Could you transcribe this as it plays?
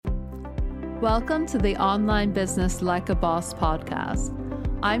Welcome to the Online Business Like a Boss podcast.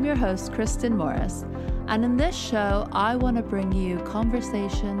 I'm your host, Kristen Morris, and in this show, I want to bring you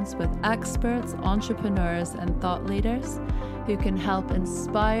conversations with experts, entrepreneurs, and thought leaders who can help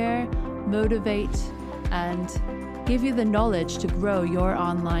inspire, motivate, and give you the knowledge to grow your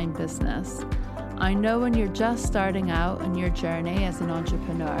online business. I know when you're just starting out on your journey as an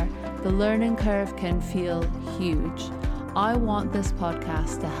entrepreneur, the learning curve can feel huge. I want this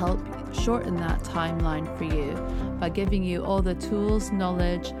podcast to help shorten that timeline for you by giving you all the tools,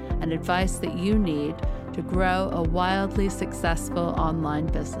 knowledge, and advice that you need to grow a wildly successful online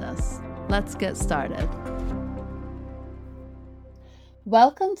business. Let's get started.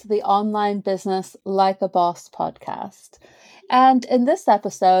 Welcome to the Online Business Like a Boss podcast. And in this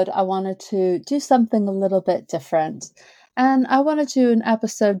episode, I wanted to do something a little bit different. And I want to do an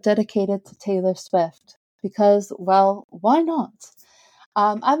episode dedicated to Taylor Swift because, well, why not?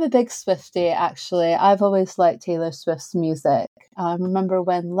 I'm a big Swiftie, actually. I've always liked Taylor Swift's music. I remember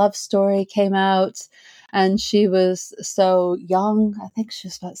when Love Story came out and she was so young. I think she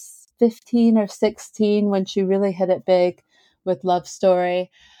was about 15 or 16 when she really hit it big with Love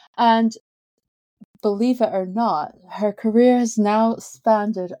Story. And believe it or not, her career has now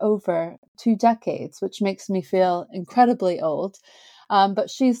spanned over 2 decades, which makes me feel incredibly old. But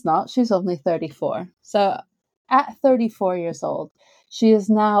she's not. She's only 34. So at 34 years old, she is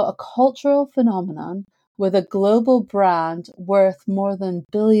now a cultural phenomenon with a global brand worth more than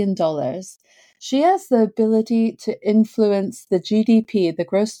 $1 billion. She has the ability to influence the GDP, the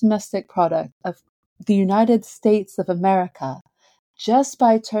gross domestic product of the United States of America, just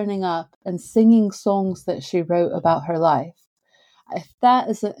by turning up and singing songs that she wrote about her life. If that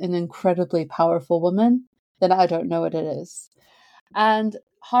isn't an incredibly powerful woman, then I don't know what it is. And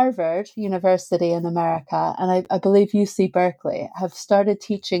Harvard University in America, and I believe UC Berkeley, have started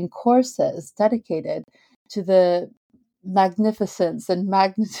teaching courses dedicated to the magnificence and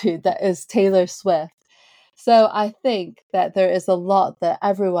magnitude that is Taylor Swift. So I think that there is a lot that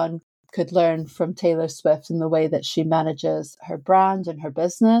everyone could learn from Taylor Swift in the way that she manages her brand and her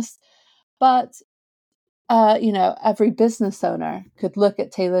business. But every business owner could look at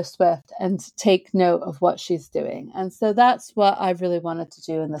Taylor Swift and take note of what she's doing. And so that's what I really wanted to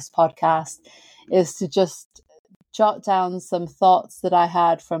do in this podcast, is to just jot down some thoughts that I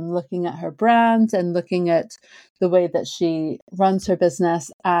had from looking at her brand and looking at the way that she runs her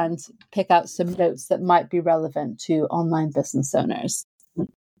business and pick out some notes that might be relevant to online business owners.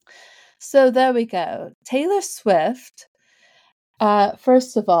 So there we go. Taylor Swift,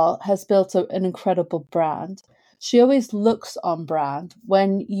 first of all, has built an incredible brand. She always looks on brand.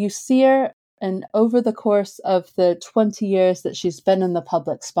 When you see her, and over the course of the 20 years that she's been in the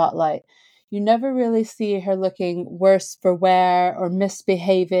public spotlight, you never really see her looking worse for wear or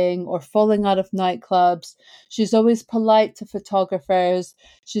misbehaving or falling out of nightclubs. She's always polite to photographers.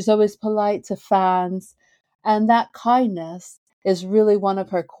 She's always polite to fans. And that kindness is really one of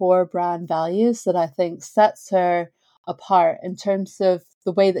her core brand values that I think sets her apart in terms of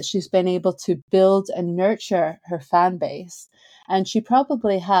the way that she's been able to build and nurture her fan base. And she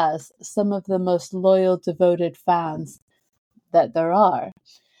probably has some of the most loyal, devoted fans that there are.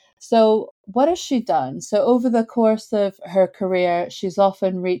 So what has she done? So over the course of her career, she's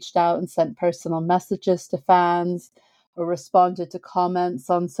often reached out and sent personal messages to fans or responded to comments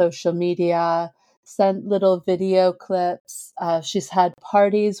on social media, sent little video clips. She's had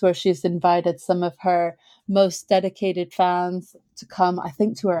parties where she's invited some of her most dedicated fans to come, I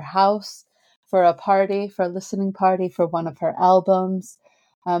think, to her house for a listening party for one of her albums.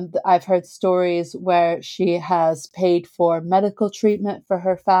 I've heard stories where she has paid for medical treatment for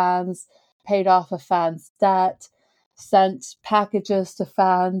her fans, paid off a fan's debt, sent packages to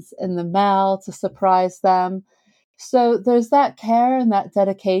fans in the mail to surprise them. So there's that care and that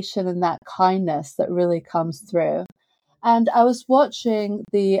dedication and that kindness that really comes through. And I was watching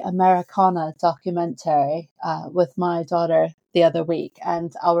the Americana documentary with my daughter the other week,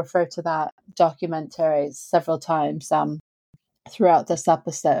 and I'll refer to that documentary several times throughout this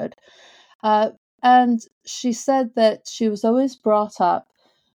episode. And she said that she was always brought up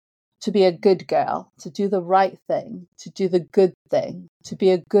to be a good girl, to do the right thing, to do the good thing, to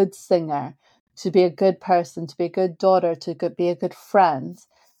be a good singer, to be a good person, to be a good daughter, to be a good friend.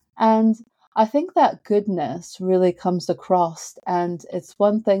 And I think that goodness really comes across, and it's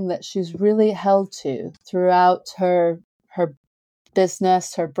one thing that she's really held to throughout her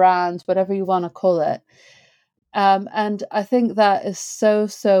business, her brand, whatever you want to call it. And I think that is so,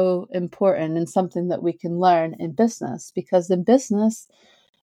 so important and something that we can learn in business, because in business,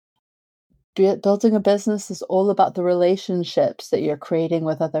 building a business is all about the relationships that you're creating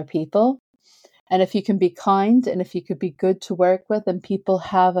with other people. And if you can be kind and if you could be good to work with and people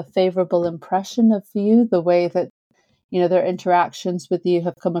have a favorable impression of you, the way that, their interactions with you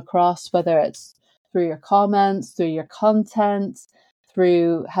have come across, whether it's through your comments, through your content,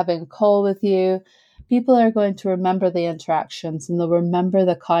 through having a call with you, people are going to remember the interactions and they'll remember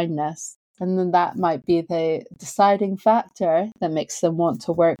the kindness. And then that might be the deciding factor that makes them want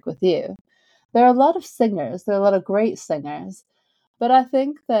to work with you. There are a lot of singers, there are a lot of great singers, but I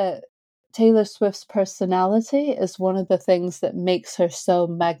think that Taylor Swift's personality is one of the things that makes her so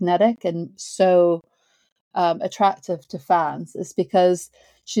magnetic and so attractive to fans, is because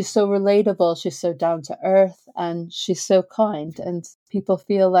she's so relatable, she's so down to earth, and she's so kind, and people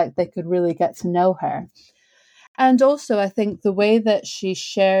feel like they could really get to know her. And also, I think the way that she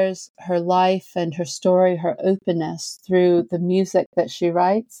shares her life and her story, her openness through the music that she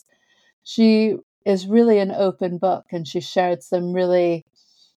writes, she is really an open book, and she shared some really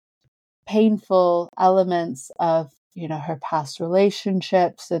painful elements of her past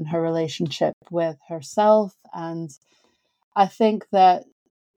relationships and her relationship with herself. And I think that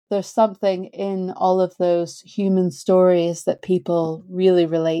there's something in all of those human stories that people really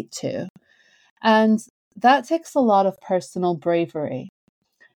relate to. And that takes a lot of personal bravery,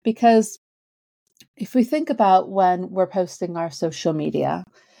 because if we think about when we're posting our social media,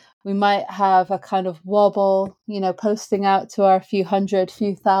 we might have a kind of wobble, posting out to our few hundred,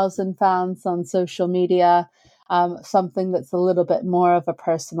 few thousand fans on social media, something that's a little bit more of a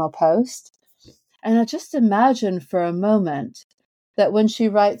personal post. And I just imagine for a moment that when she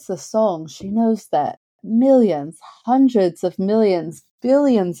writes a song, she knows that millions, hundreds of millions,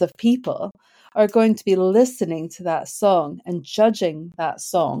 billions of people are going to be listening to that song and judging that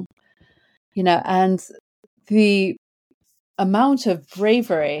song, and the amount of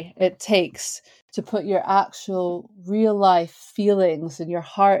bravery it takes to put your actual real life feelings and your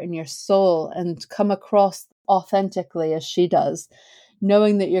heart and your soul and come across authentically as she does,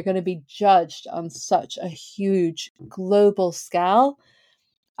 knowing that you're going to be judged on such a huge global scale.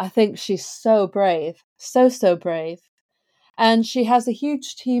 I think she's so brave, so brave. And she has a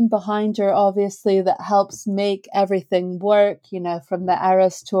huge team behind her, obviously, that helps make everything work, from the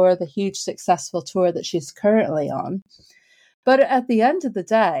Eras tour, the huge successful tour that she's currently on. But at the end of the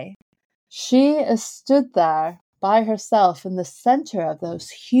day, she is stood there by herself in the center of those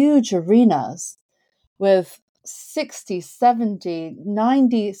huge arenas with 60, 70,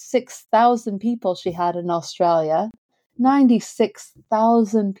 96,000 people she had in Australia,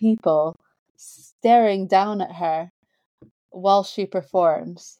 96,000 people staring down at her while she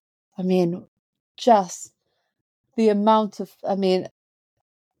performs. I mean, just the amount of,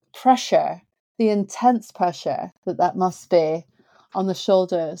 pressure, the intense pressure that must be on the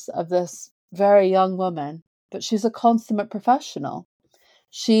shoulders of this very young woman. But she's a consummate professional.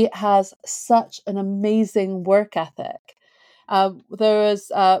 She has such an amazing work ethic. There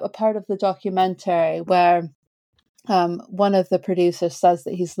was a part of the documentary where one of the producers says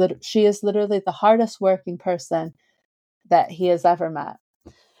that she is literally the hardest working person that he has ever met.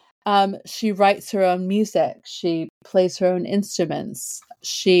 She writes her own music. She plays her own instruments.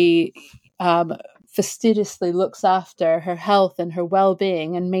 She fastidiously looks after her health and her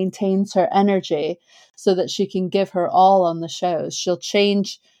well-being and maintains her energy so that she can give her all on the shows. She'll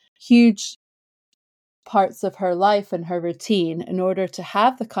change huge parts of her life and her routine in order to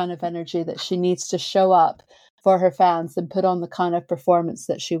have the kind of energy that she needs to show up for her fans and put on the kind of performance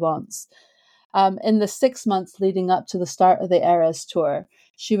that she wants. In the 6 months leading up to the start of the Eras tour,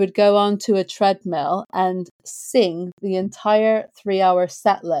 she would go onto a treadmill and sing the entire 3-hour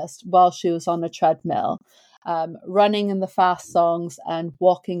set list while she was on a treadmill, running in the fast songs and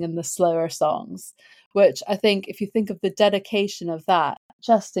walking in the slower songs, which I think, if you think of the dedication of that,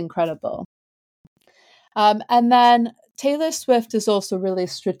 just incredible. And then Taylor Swift is also really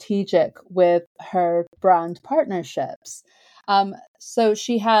strategic with her brand partnerships. So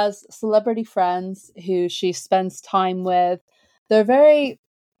she has celebrity friends who she spends time with. They're very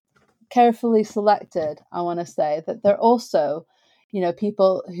carefully selected, I want to say, that they're also,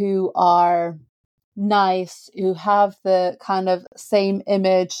 people who are nice, who have the kind of same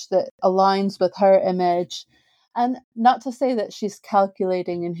image that aligns with her image. And not to say that she's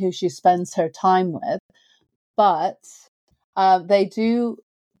calculating in who she spends her time with, but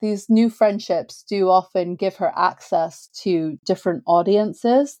these new friendships do often give her access to different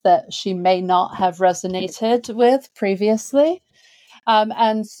audiences that she may not have resonated with previously.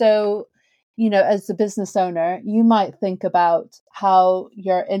 And so, as a business owner, you might think about how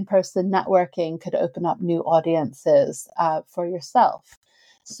your in-person networking could open up new audiences for yourself.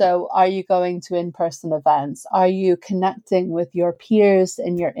 So are you going to in-person events? Are you connecting with your peers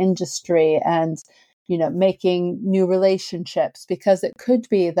in your industry and, making new relationships? Because it could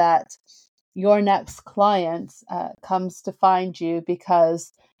be that your next client comes to find you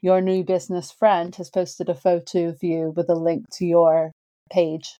because your new business friend has posted a photo of you with a link to your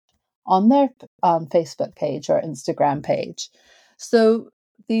page on their Facebook page or Instagram page. So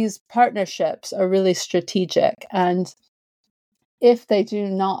these partnerships are really strategic, and if they do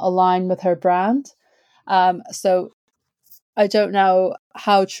not align with her brand, so I don't know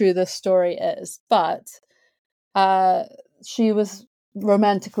how true this story is, but she was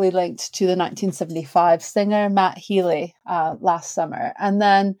romantically linked to the 1975 singer Matt Healy last summer. And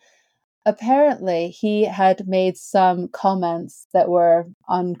then apparently he had made some comments that were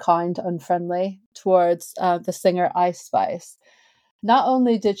unkind, unfriendly towards the singer Ice Spice. Not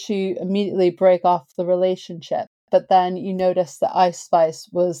only did she immediately break off the relationship, but then you notice that Ice Spice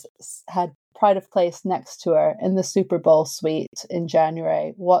had pride of place next to her in the Super Bowl suite in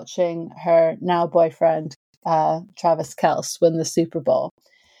January, watching her now boyfriend Travis Kelce win the Super Bowl.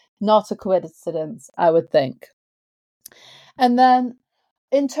 Not a coincidence, I would think. And then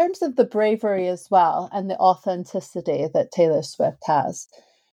in terms of the bravery as well and the authenticity that Taylor Swift has,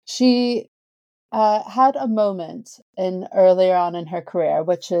 she had a moment earlier on in her career,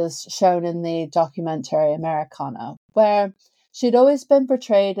 which is shown in the documentary Americana, where she'd always been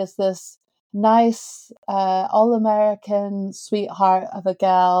portrayed as this nice, all-American sweetheart of a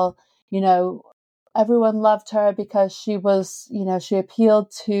gal. Everyone loved her because she was, she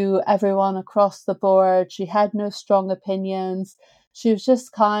appealed to everyone across the board. She had no strong opinions. She was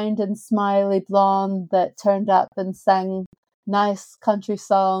just kind and smiley blonde that turned up and sang nice country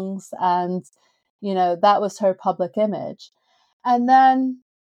songs, and that was her public image. And then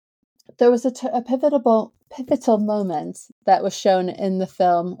there was a pivotal moment that was shown in the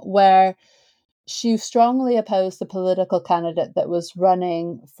film where she strongly opposed the political candidate that was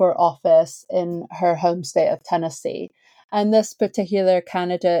running for office in her home state of Tennessee. And this particular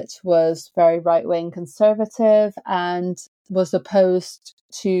candidate was very right-wing conservative and was opposed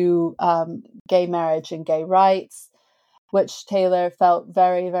to gay marriage and gay rights, which Taylor felt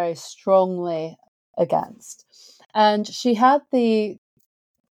very, very strongly against. And she had the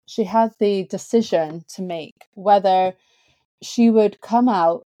decision to make whether she would come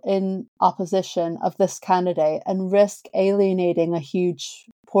out in opposition of this candidate and risk alienating a huge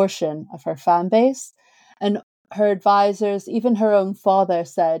portion of her fan base. And her advisors, even her own father,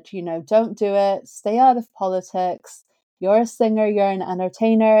 said, don't do it, stay out of politics. You're a singer, you're an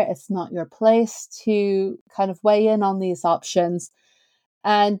entertainer. It's not your place to kind of weigh in on these options.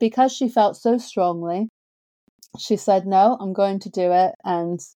 And because she felt so strongly, she said, no, I'm going to do it.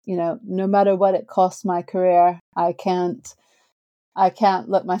 And, no matter what it costs my career, I can't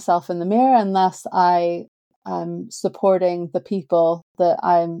look myself in the mirror unless I am supporting the people that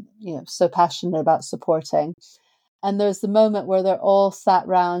I'm, so passionate about supporting. And there's the moment where they're all sat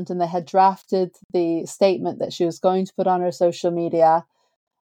round and they had drafted the statement that she was going to put on her social media,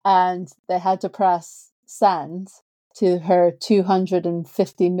 and they had to press send to her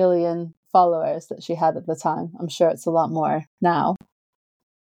 250 million followers that she had at the time. I'm sure it's a lot more now.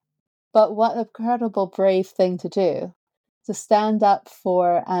 But what an incredible brave thing to do, to stand up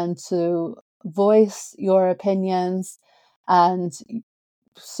for and to voice your opinions and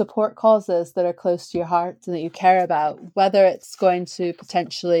support causes that are close to your heart and that you care about, whether it's going to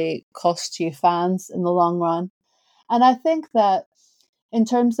potentially cost you fans in the long run. And I think that in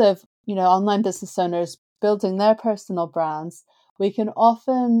terms of, online business owners building their personal brands, we can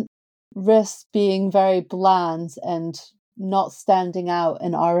often risk being very bland and not standing out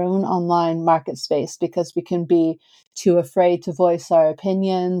in our own online market space because we can be too afraid to voice our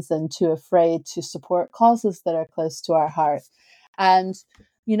opinions and too afraid to support causes that are close to our heart. And,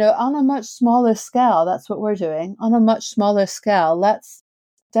 on a much smaller scale, that's what we're doing. On a much smaller scale, let's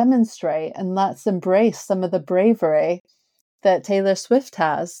demonstrate and let's embrace some of the bravery that Taylor Swift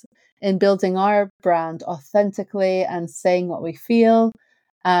has in building our brand authentically and saying what we feel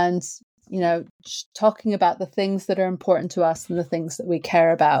and, talking about the things that are important to us and the things that we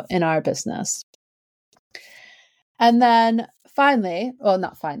care about in our business. And then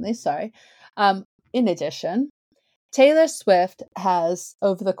in addition, Taylor Swift has,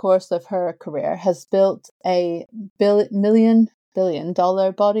 over the course of her career, has built a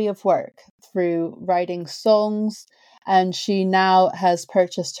billion-dollar body of work through writing songs, and she now has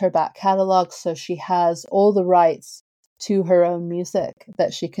purchased her back catalog, so she has all the rights to her own music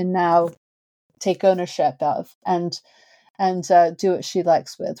that she can now take ownership of and do what she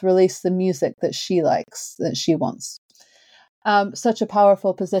likes with, release the music that she likes, that she wants. such a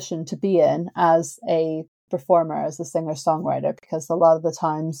powerful position to be in as a performer, as a singer-songwriter, because a lot of the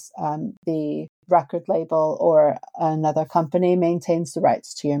times the record label or another company maintains the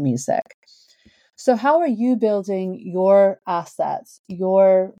rights to your music. So how are you building your assets,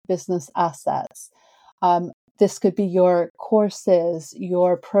 your business assets? This could be your courses,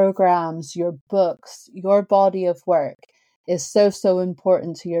 your programs, your books, your body of work is so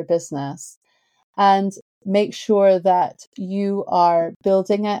important to your business. And make sure that you are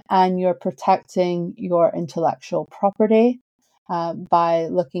building it and you're protecting your intellectual property by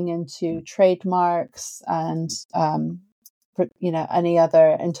looking into trademarks and any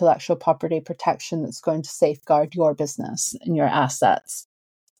other intellectual property protection that's going to safeguard your business and your assets.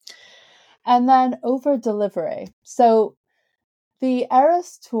 And then over delivery. So the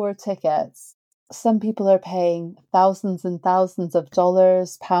Eras Tour tickets, some people are paying thousands and thousands of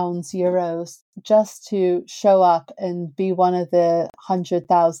dollars, pounds, euros, just to show up and be one of the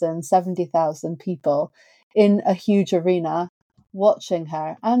 100,000, 70,000 people in a huge arena watching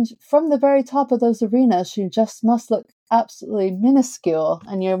her. And from the very top of those arenas, she just must look absolutely minuscule,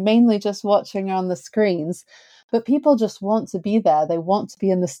 and you're mainly just watching her on the screens. But people just want to be there. They want to be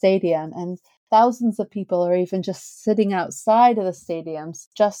in the stadium, and thousands of people are even just sitting outside of the stadiums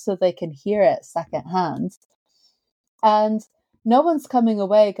just so they can hear it secondhand. And no one's coming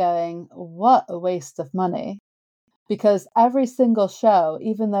away going, what a waste of money. Because every single show,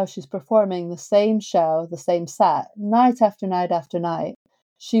 even though she's performing the same show, the same set, night after night after night,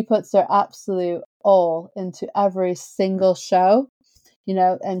 she puts her absolute all into every single show,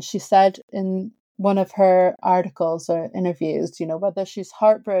 and she said in one of her articles or interviews, whether she's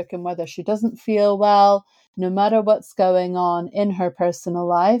heartbroken, whether she doesn't feel well, no matter what's going on in her personal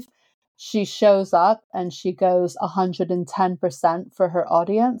life, she shows up and she goes 110% for her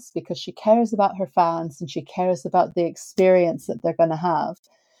audience because she cares about her fans and she cares about the experience that they're going to have.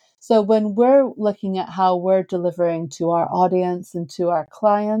 So when we're looking at how we're delivering to our audience and to our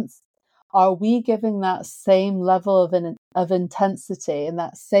clients, are we giving that same level of intensity and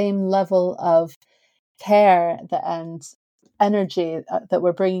that same level of care and energy that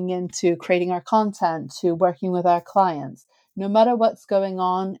we're bringing into creating our content, to working with our clients? No matter what's going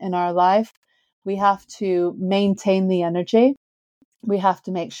on in our life, we have to maintain the energy. We have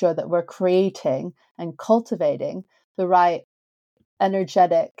to make sure that we're creating and cultivating the right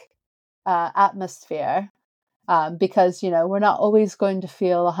energetic atmosphere. Because, we're not always going to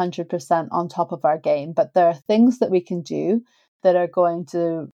feel 100% on top of our game, but there are things that we can do that are going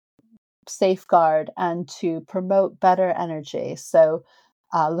to safeguard and to promote better energy. So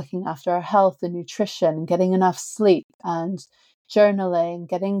looking after our health and nutrition, getting enough sleep and journaling,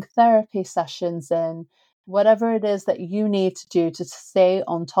 getting therapy sessions in, whatever it is that you need to do to stay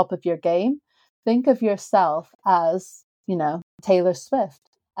on top of your game. Think of yourself as, Taylor Swift,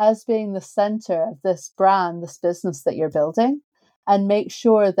 as being the center of this brand, this business that you're building, and make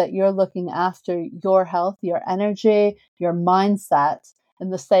sure that you're looking after your health, your energy, your mindset in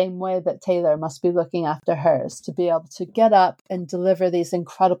the same way that Taylor must be looking after hers, to be able to get up and deliver these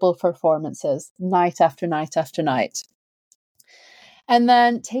incredible performances night after night after night. And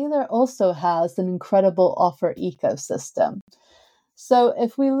then Taylor also has an incredible offer ecosystem. So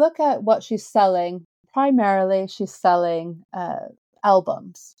if we look at what she's selling, primarily she's selling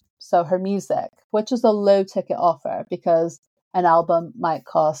albums. So her music, which is a low ticket offer because an album might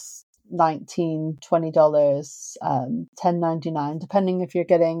cost $19, $20, $10.99, depending if you're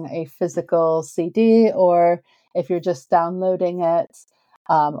getting a physical CD or if you're just downloading it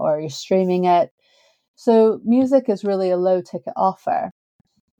or you're streaming it. So music is really a low ticket offer.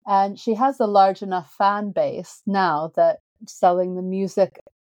 And she has a large enough fan base now that selling the music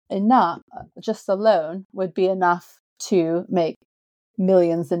enough, just alone, would be enough to make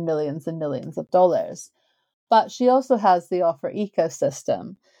millions and millions and millions of dollars. But she also has the offer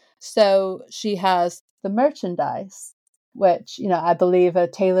ecosystem. So she has the merchandise, which, I believe a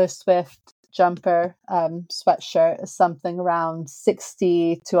Taylor Swift jumper sweatshirt is something around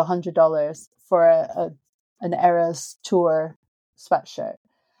 $60 to $100 for an Eras Tour sweatshirt.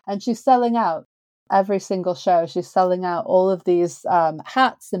 And she's selling out every single show. She's selling out all of these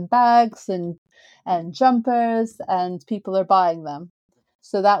hats and bags and jumpers, and people are buying them.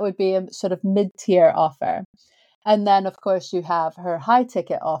 So that would be a sort of mid-tier offer. And then, of course, you have her high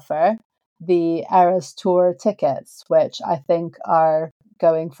ticket offer, the Eras Tour tickets, which I think are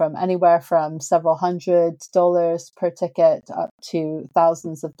going from anywhere from several $100s per ticket up to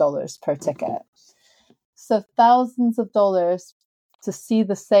thousands of dollars per ticket. So thousands of dollars to hear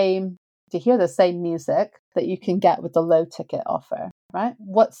the same music that you can get with the low ticket offer, right?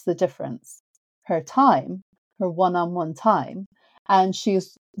 What's the difference? Her time, her one-on-one time, and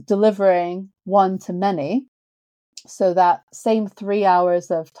she's delivering one to many. So that same 3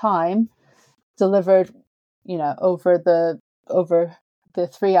 hours of time delivered, over the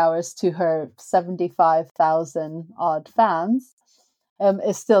 3 hours to her 75,000 odd fans,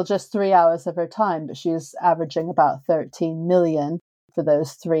 is still just 3 hours of her time, but she's averaging about 13 million for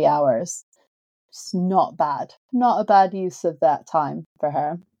those 3 hours. It's not bad. Not a bad use of that time for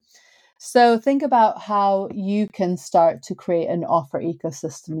her. So think about how you can start to create an offer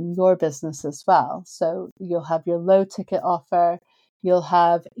ecosystem in your business as well. So you'll have your low ticket offer, you'll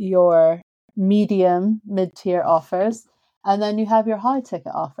have your medium, mid-tier offers, and then you have your high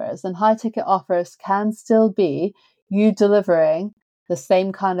ticket offers. And high ticket offers can still be you delivering the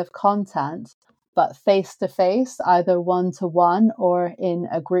same kind of content, but face-to-face, either one-to-one or in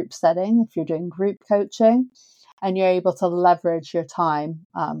a group setting if you're doing group coaching. And you're able to leverage your time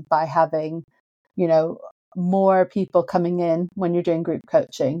by having, more people coming in when you're doing group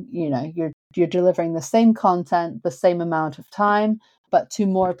coaching. You're delivering the same content, the same amount of time, but to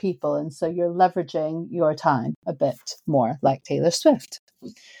more people. And so you're leveraging your time a bit more, like Taylor Swift.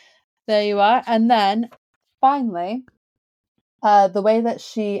 There you are. And then finally, the way that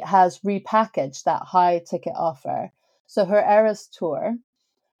she has repackaged that high ticket offer. So her Eras tour,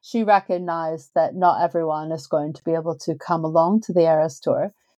 she recognized that not everyone is going to be able to come along to the Eras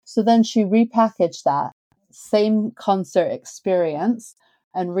tour. So then she repackaged that same concert experience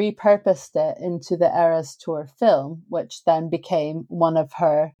and repurposed it into the Eras tour film, which then became one of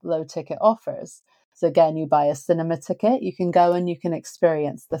her low ticket offers. So again, you buy a cinema ticket, you can go and you can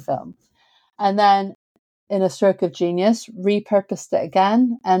experience the film. And then in a stroke of genius, repurposed it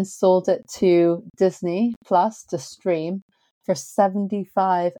again and sold it to Disney Plus to stream for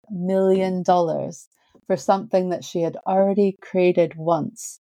 $75 million for something that she had already created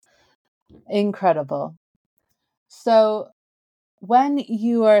once. Incredible. So when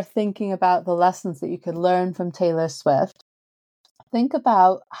you are thinking about the lessons that you could learn from Taylor Swift, think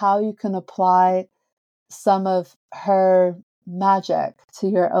about how you can apply some of her magic to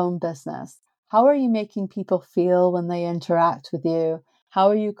your own business. How are you making people feel when they interact with you? How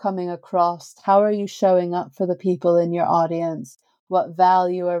are you coming across? How are you showing up for the people in your audience? What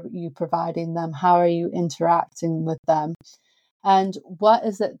value are you providing them? How are you interacting with them? And what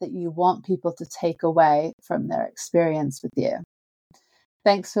is it that you want people to take away from their experience with you?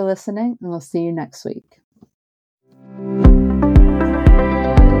 Thanks for listening, and we'll see you next week.